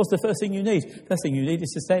kingdom, what's the first thing you need? The first thing you need is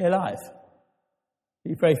to stay alive.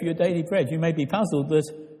 You pray for your daily bread. You may be puzzled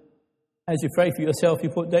that as you pray for yourself, you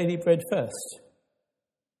put daily bread first.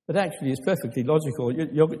 But actually, it's perfectly logical.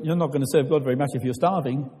 You're not going to serve God very much if you're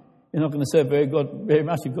starving. You're not going to serve God very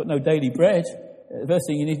much if you've got no daily bread. The first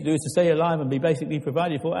thing you need to do is to stay alive and be basically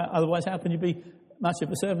provided for. Otherwise, how can you be much of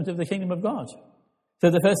a servant of the kingdom of God? So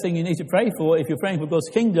the first thing you need to pray for, if you're praying for God's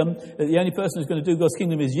kingdom, that the only person who's going to do God's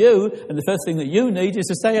kingdom is you, and the first thing that you need is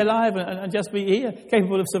to stay alive and just be here,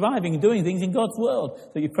 capable of surviving and doing things in God's world.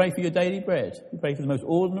 So you pray for your daily bread. You pray for the most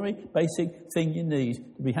ordinary, basic thing you need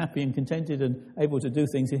to be happy and contented and able to do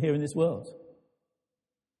things here in this world.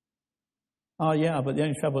 Oh yeah, but the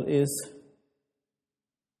only trouble is,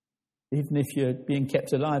 even if you're being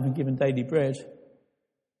kept alive and given daily bread,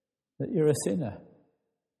 that you're a sinner.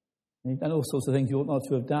 And you've done all sorts of things you ought not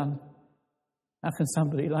to have done. How can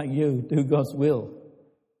somebody like you do God's will?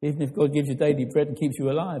 Even if God gives you daily bread and keeps you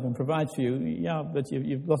alive and provides for you, yeah, but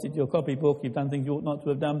you've lost your copybook, you've done things you ought not to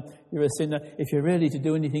have done, you're a sinner. If you're really to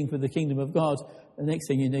do anything for the kingdom of God, the next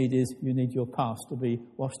thing you need is you need your past to be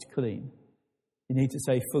washed clean. You need to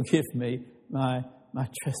say, forgive me my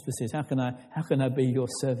trespasses. How can I be your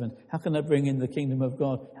servant? How can I bring in the kingdom of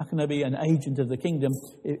God? How can I be an agent of the kingdom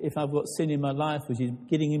if I've got sin in my life, which is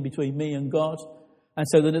getting in between me and God? And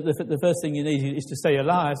so the first thing you need is to stay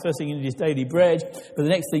alive. The first thing you need is daily bread. But the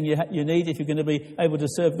next thing you need, if you're going to be able to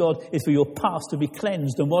serve God, is for your past to be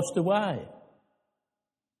cleansed and washed away.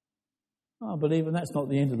 I believe, and that's not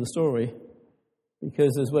the end of the story,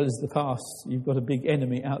 because as well as the past, you've got a big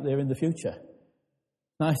enemy out there in the future.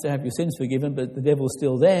 Nice to have your sins forgiven, but the devil's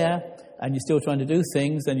still there, and you're still trying to do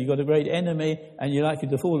things, and you've got a great enemy, and you're likely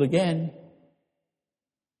to fall again.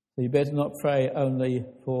 So you better not pray only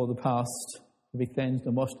for the past to be cleansed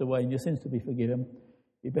and washed away and your sins to be forgiven.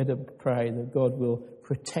 You better pray that God will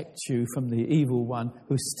protect you from the evil one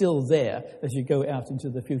who's still there as you go out into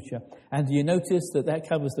the future. And do you notice that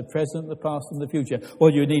covers the present, the past, and the future?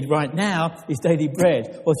 What you need right now is daily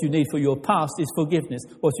bread. What you need for your past is forgiveness.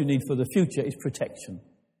 What you need for the future is protection.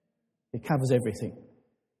 It covers everything.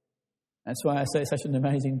 That's why I say it's such an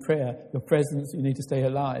amazing prayer. Your present, you need to stay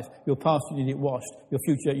alive. Your past, you need it washed. Your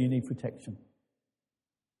future, you need protection.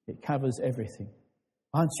 It covers everything.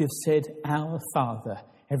 Once you've said, our Father,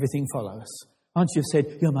 everything follows. Once you've said,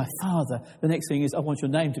 you're my Father, the next thing is, I want your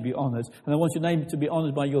name to be honoured. And I want your name to be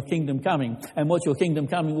honoured by your kingdom coming. And what your kingdom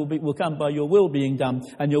coming will come by your will being done.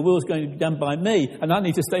 And your will is going to be done by me. And I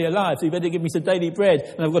need to stay alive, so you better give me some daily bread.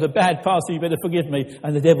 And I've got a bad past, so you better forgive me.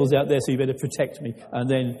 And the devil's out there, so you better protect me. And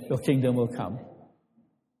then your kingdom will come.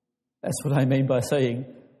 That's what I mean by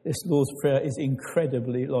saying this Lord's Prayer is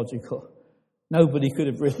incredibly logical. Nobody could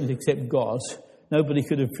have written it except God. Nobody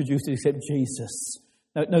could have produced it except Jesus.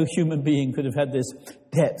 No human being could have had this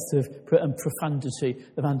depth and profundity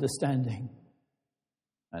of understanding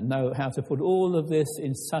and know how to put all of this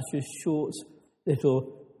in such a short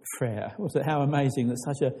little prayer. How amazing that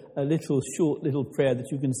such a little short little prayer that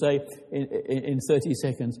you can say in 30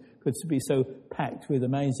 seconds could be so packed with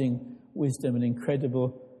amazing wisdom and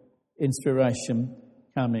incredible inspiration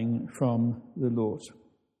coming from the Lord.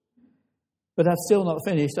 But I've still not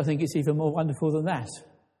finished. I think it's even more wonderful than that.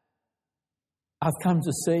 I've come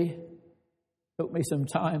to see, it took me some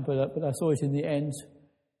time, but I saw it in the end,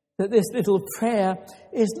 that this little prayer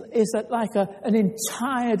is like an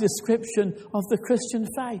entire description of the Christian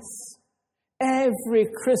faith. Every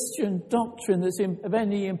Christian doctrine that's of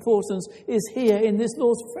any importance is here in this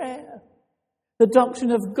Lord's Prayer. The doctrine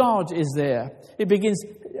of God is there. It begins,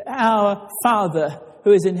 our Father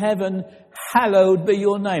who is in heaven, hallowed be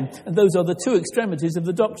your name. And those are the two extremities of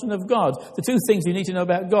the doctrine of God. The two things you need to know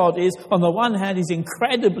about God is, on the one hand, he's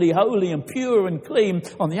incredibly holy and pure and clean.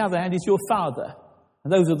 On the other hand, he's your Father.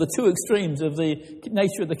 And those are the two extremes of the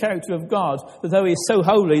nature of the character of God. That though he is so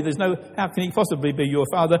holy, there's no, how can he possibly be your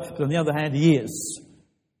Father? But on the other hand, he is.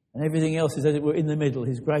 And everything else is, as it were, in the middle.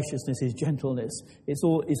 His graciousness, his gentleness. It's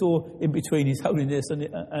all in between his holiness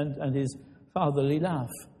and his fatherly love.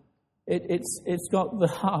 It's got the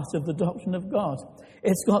heart of the doctrine of God.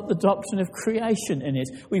 It's got the doctrine of creation in it.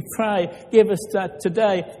 We pray, give us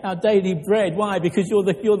today our daily bread. Why? Because you're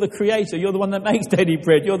the creator. You're the one that makes daily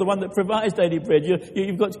bread. You're the one that provides daily bread.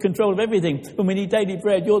 You've got control of everything. When we need daily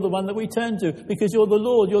bread, you're the one that we turn to because you're the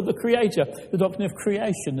Lord. You're the creator. The doctrine of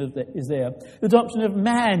creation is there. The doctrine of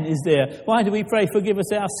man is there. Why do we pray, forgive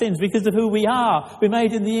us our sins? Because of who we are. We're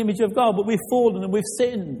made in the image of God, but we've fallen and we've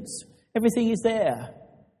sinned. Everything is there.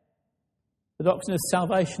 The doctrine of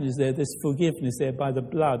salvation is there. There's forgiveness there by the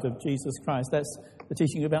blood of Jesus Christ. That's the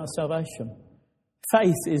teaching about salvation.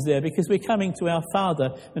 Faith is there because we're coming to our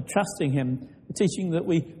Father and trusting him. The teaching that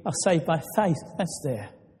we are saved by faith, that's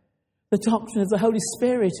there. The doctrine of the Holy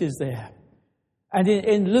Spirit is there. And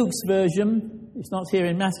in Luke's version, it's not here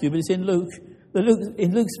in Matthew, but it's in Luke.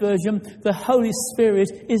 In Luke's version, the Holy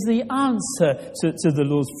Spirit is the answer to the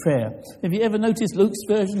Lord's Prayer. Have you ever noticed Luke's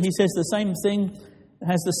version? He says the same thing.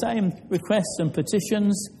 Has the same requests and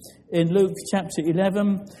petitions in Luke chapter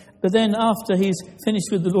 11. But then after he's finished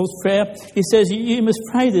with the Lord's Prayer, he says, you must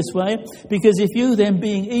pray this way, because if you then,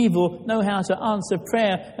 being evil, know how to answer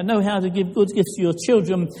prayer and know how to give good gifts to your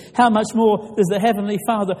children, how much more does the Heavenly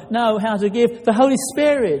Father know how to give the Holy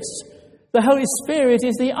Spirit? The Holy Spirit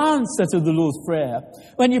is the answer to the Lord's Prayer.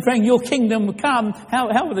 When you're praying, your kingdom come, how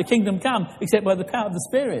will the kingdom come except by the power of the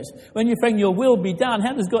Spirit? When you're praying, your will be done,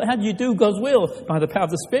 how do you do God's will? By the power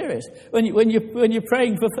of the Spirit. When you're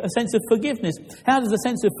praying for a sense of forgiveness, how does a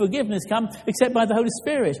sense of forgiveness come except by the Holy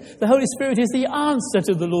Spirit? The Holy Spirit is the answer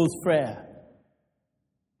to the Lord's Prayer.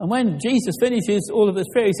 And when Jesus finishes all of this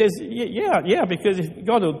prayer, he says, yeah, because if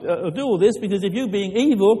God will do all this, because if you, being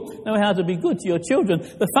evil, know how to be good to your children,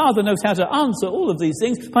 the Father knows how to answer all of these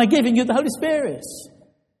things by giving you the Holy Spirit.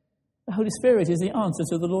 The Holy Spirit is the answer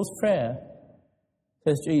to the Lord's Prayer,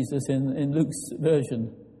 says Jesus in Luke's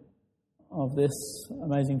version of this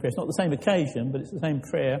amazing prayer. It's not the same occasion, but it's the same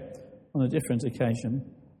prayer on a different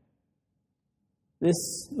occasion.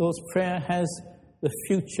 This Lord's Prayer has the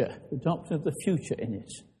future, the doctrine of the future in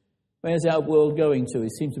it. Where's our world going to?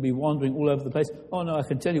 It seems to be wandering all over the place. Oh no, I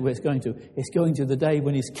can tell you where it's going to. It's going to the day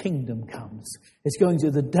when his kingdom comes. It's going to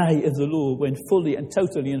the day of the Lord when fully and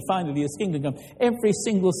totally and finally his kingdom comes. Every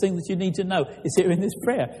single thing that you need to know is here in this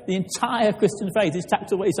prayer. The entire Christian faith is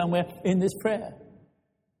tucked away somewhere in this prayer.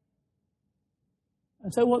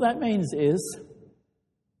 And so what that means is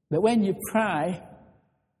that when you pray,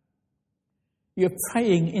 you're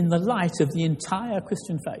praying in the light of the entire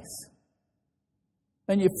Christian faith.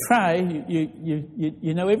 When you pray,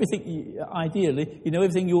 you know everything, ideally, you know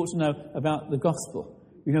everything you ought to know about the gospel.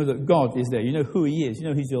 You know that God is there. You know who he is. You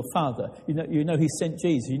know he's your Father. You know he sent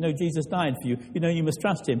Jesus. You know Jesus died for you. You know you must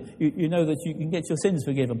trust him. You know that you can get your sins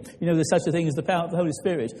forgiven. You know there's such a thing as the power of the Holy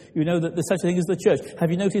Spirit. You know that there's such a thing as the church.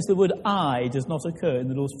 Have you noticed the word I does not occur in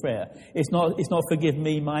the Lord's Prayer? It's not forgive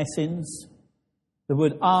me my sins. The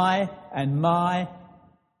word I and my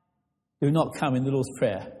do not come in the Lord's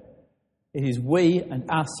Prayer. It is we and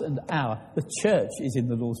us and our. The church is in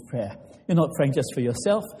the Lord's Prayer. You're not praying just for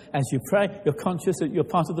yourself. As you pray, you're conscious that you're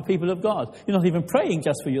part of the people of God. You're not even praying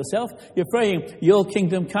just for yourself. You're praying, your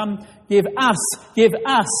kingdom come. Give us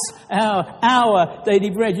our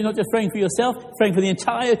daily bread. You're not just praying for yourself, you're praying for the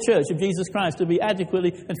entire church of Jesus Christ to be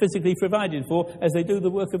adequately and physically provided for as they do the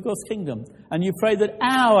work of God's kingdom. And you pray that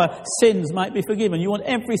our sins might be forgiven. You want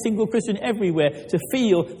every single Christian everywhere to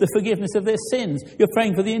feel the forgiveness of their sins. You're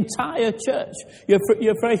praying for the entire church. You're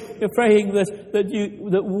praying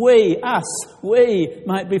that we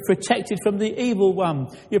might be protected from the evil one.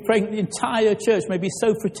 You're praying that the entire church may be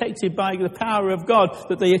so protected by the power of God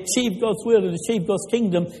that they achieve God's will and achieve God's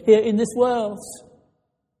kingdom here in this world.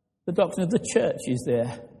 The doctrine of the church is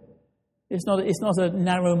there. It's not a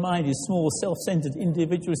narrow-minded, small, self-centered,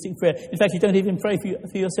 individualistic prayer. In fact, you don't even pray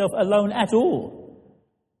for yourself alone at all.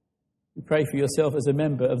 You pray for yourself as a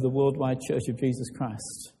member of the worldwide church of Jesus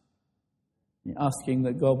Christ. You're asking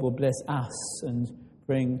that God will bless us and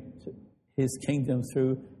bring his kingdom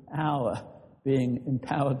through our being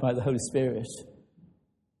empowered by the Holy Spirit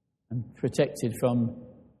and protected from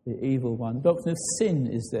the evil one. The doctrine of sin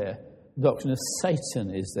is there. The doctrine of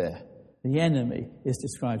Satan is there. The enemy is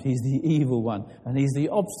described. He's the evil one, and he's the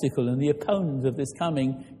obstacle and the opponent of this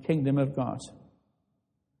coming kingdom of God.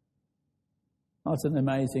 What an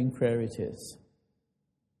amazing prayer it is.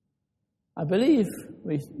 I believe,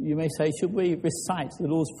 you may say, should we recite the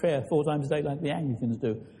Lord's Prayer 4 times a day like the Anglicans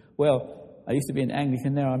do? Well, I used to be an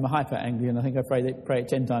Anglican, now I'm a hyper-Anglican. I think I pray it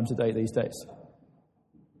 10 times a day these days.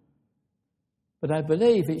 But I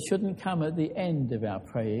believe it shouldn't come at the end of our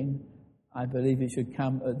praying. I believe it should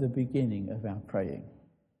come at the beginning of our praying.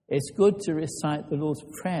 It's good to recite the Lord's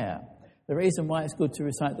Prayer. The reason why it's good to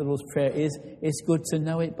recite the Lord's Prayer is it's good to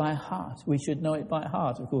know it by heart. We should know it by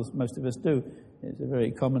heart. Of course, most of us do. It's a very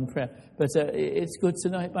common prayer. But it's good to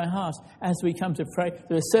know it by heart. As we come to pray,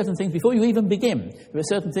 there are certain things, before you even begin, there are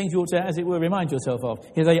certain things you ought to, as it were, remind yourself of.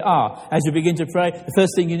 Here they are. As you begin to pray, the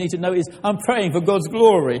first thing you need to know is, I'm praying for God's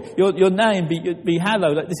glory. Your name be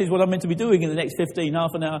hallowed. Like, this is what I'm meant to be doing in the next 15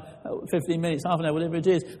 minutes, half an hour, whatever it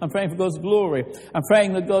is. I'm praying for God's glory. I'm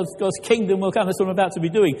praying that God's kingdom will come. That's what I'm about to be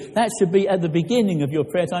doing. That should be at the beginning of your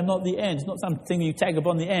prayer time, not the end. It's not something you tag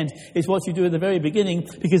upon the end. It's what you do at the very beginning,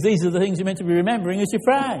 because these are the things you're meant to be remembering as you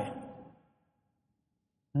pray.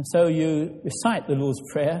 And so you recite the Lord's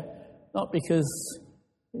Prayer, not because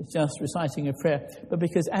it's just reciting a prayer, but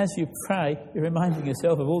because as you pray, you're reminding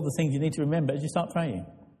yourself of all the things you need to remember as you start praying.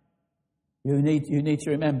 You need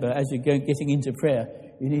to remember, as you're getting into prayer,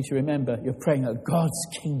 you need to remember you're praying that God's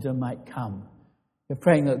kingdom might come. You're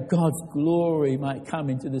praying that God's glory might come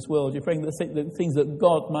into this world. You're praying that the things that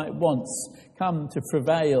God might want come to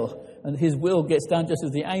prevail, and his will gets done just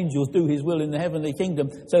as the angels do his will in the heavenly kingdom,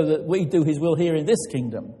 so that we do his will here in this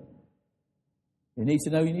kingdom. You need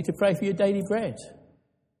to know you need to pray for your daily bread.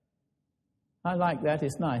 I like that.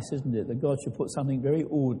 It's nice, isn't it, that God should put something very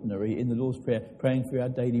ordinary in the Lord's Prayer, praying for our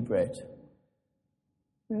daily bread.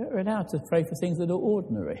 We're allowed to pray for things that are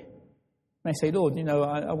ordinary. You may say, Lord,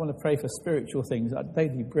 I want to pray for spiritual things, like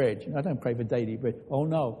daily bread. I don't pray for daily bread. Oh,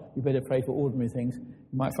 no, you better pray for ordinary things.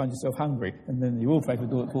 You might find yourself hungry, and then you will pray for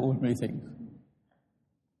ordinary things.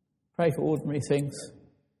 Pray for ordinary things.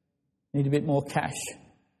 Need a bit more cash.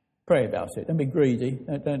 Pray about it. Don't be greedy.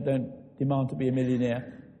 Don't demand to be a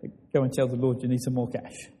millionaire. Go and tell the Lord you need some more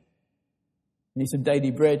cash. You need some daily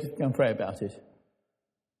bread. Go and pray about it.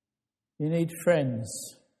 You need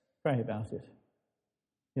friends. Pray about it.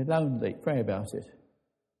 You're lonely, pray about it.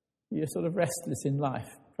 You're sort of restless in life,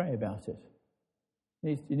 pray about it.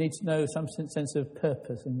 You need to know some sense of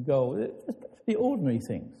purpose and goal. The ordinary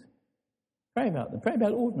things. Pray about them. Pray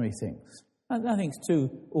about ordinary things. Nothing's too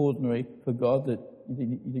ordinary for God that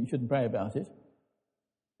you shouldn't pray about it.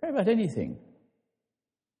 Pray about anything.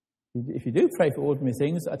 If you do pray for ordinary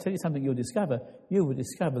things, I'll tell you something you'll discover. You will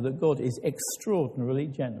discover that God is extraordinarily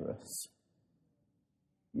generous.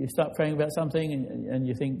 You start praying about something and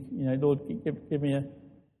you think, Lord, give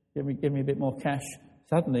me a bit more cash.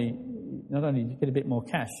 Suddenly, not only do you get a bit more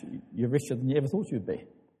cash, you're richer than you ever thought you'd be.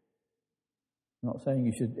 I'm not saying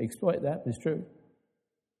you should exploit that, but it's true.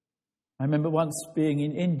 I remember once being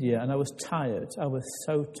in India and I was tired. I was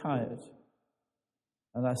so tired.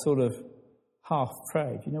 And I sort of half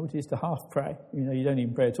prayed. You know what it is to half pray? You don't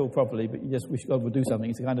even pray at all properly, but you just wish God would do something.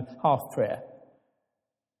 It's a kind of half prayer.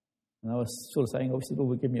 And I was sort of saying, obviously, Lord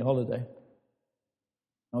would give me a holiday.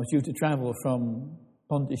 I was due to travel from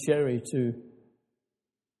Pondicherry to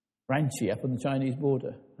Ranchi up on the Chinese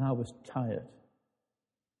border. And I was tired.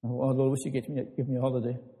 I thought, oh, Lord, I wish you'd give me a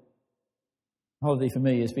holiday. A holiday for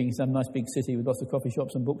me is being in some nice big city with lots of coffee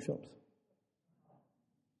shops and bookshops.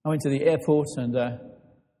 I went to the airport and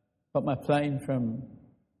got my plane from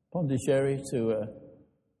Pondicherry to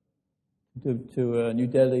New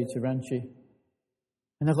Delhi, to Ranchi.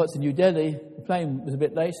 And I got to New Delhi, the plane was a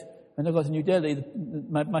bit late, and I got to New Delhi,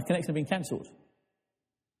 my connection had been cancelled.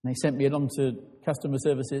 And they sent me along to customer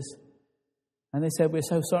services, and they said, we're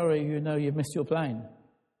so sorry, you've missed your plane,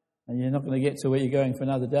 and you're not going to get to where you're going for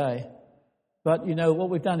another day. But, what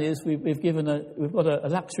we've done is we've got a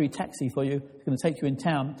luxury taxi for you. It's going to take you in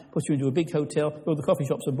town, put you into a big hotel, where all the coffee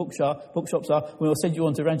shops and bookshops are. We'll send you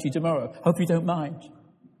on to Ranchi tomorrow. Hope you don't mind.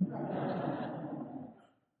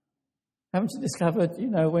 Haven't you discovered,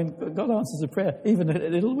 when God answers a prayer, even a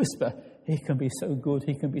little whisper, he can be so good,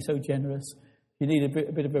 he can be so generous. You need a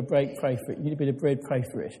bit of a break, pray for it. You need a bit of bread, pray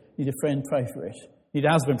for it. You need a friend, pray for it. You need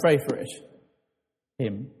a husband, pray for it.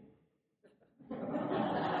 Him.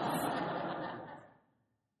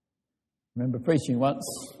 I remember preaching once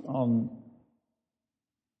on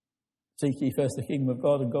seek ye first the kingdom of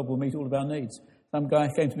God and God will meet all of our needs. Some guy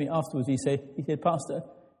came to me afterwards, he said, Pastor,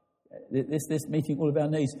 this meeting all of our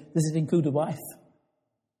needs, does it include a wife?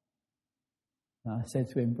 And I said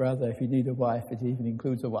to him, brother, if you need a wife, it even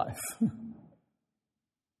includes a wife.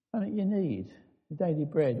 something you need, your daily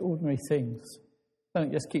bread, ordinary things,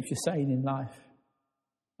 something that just keeps you sane in life,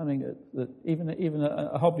 something that even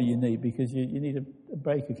a hobby you need because you need a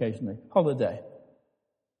break occasionally, holiday.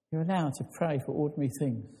 You're allowed to pray for ordinary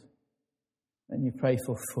things. And you pray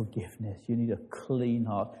for forgiveness. You need a clean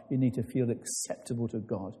heart. You need to feel acceptable to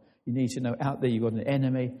God. You need to know out there you've got an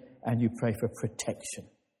enemy, and you pray for protection.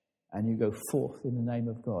 And you go forth in the name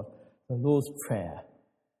of God. The Lord's Prayer,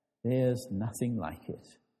 there's nothing like it.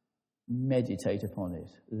 Meditate upon it.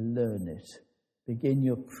 Learn it. Begin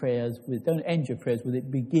your prayers with, don't end your prayers with it,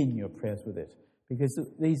 begin your prayers with it. Because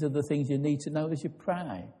these are the things you need to know as you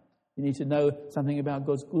pray. You need to know something about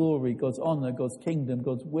God's glory, God's honour, God's kingdom,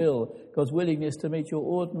 God's will, God's willingness to meet your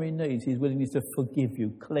ordinary needs, His willingness to forgive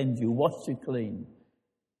you, cleanse you, wash you clean,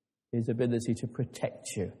 His ability to protect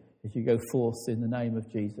you as you go forth in the name of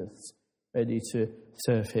Jesus, ready to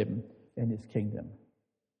serve Him in His kingdom.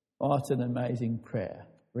 What an amazing prayer.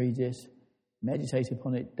 Read it, meditate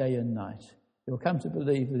upon it day and night. You'll come to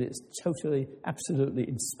believe that it's totally, absolutely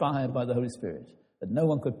inspired by the Holy Spirit, that no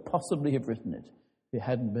one could possibly have written it if it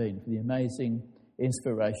hadn't been for the amazing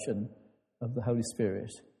inspiration of the Holy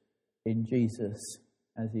Spirit in Jesus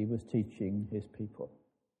as He was teaching His people.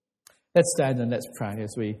 Let's stand and let's pray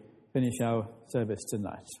as we finish our service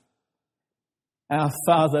tonight. Our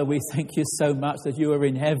Father, we thank You so much that You are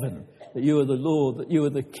in heaven, that You are the Lord, that You are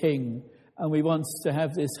the King, and we want to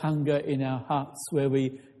have this hunger in our hearts where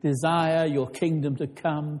we desire Your kingdom to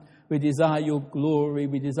come, we desire Your glory,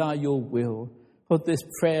 we desire Your will. Put this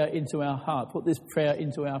prayer into our heart. Put this prayer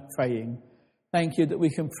into our praying. Thank You that we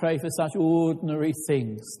can pray for such ordinary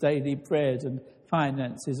things, daily bread and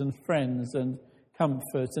finances and friends and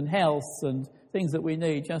comfort and health and things that we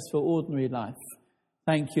need just for ordinary life.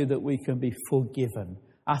 Thank You that we can be forgiven,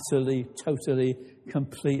 utterly, totally,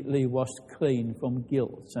 completely washed clean from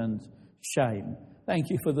guilt and shame. Thank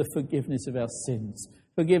You for the forgiveness of our sins.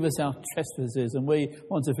 Forgive us our trespasses, and we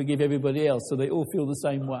want to forgive everybody else so they all feel the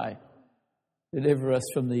same way. Deliver us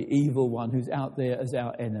from the evil one who's out there as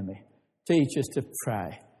our enemy. Teach us to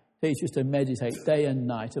pray. Teach us to meditate day and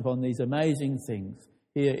night upon these amazing things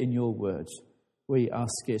here in Your words. We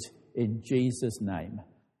ask it in Jesus' name.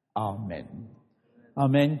 Amen.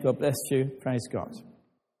 Amen. God bless you. Praise God.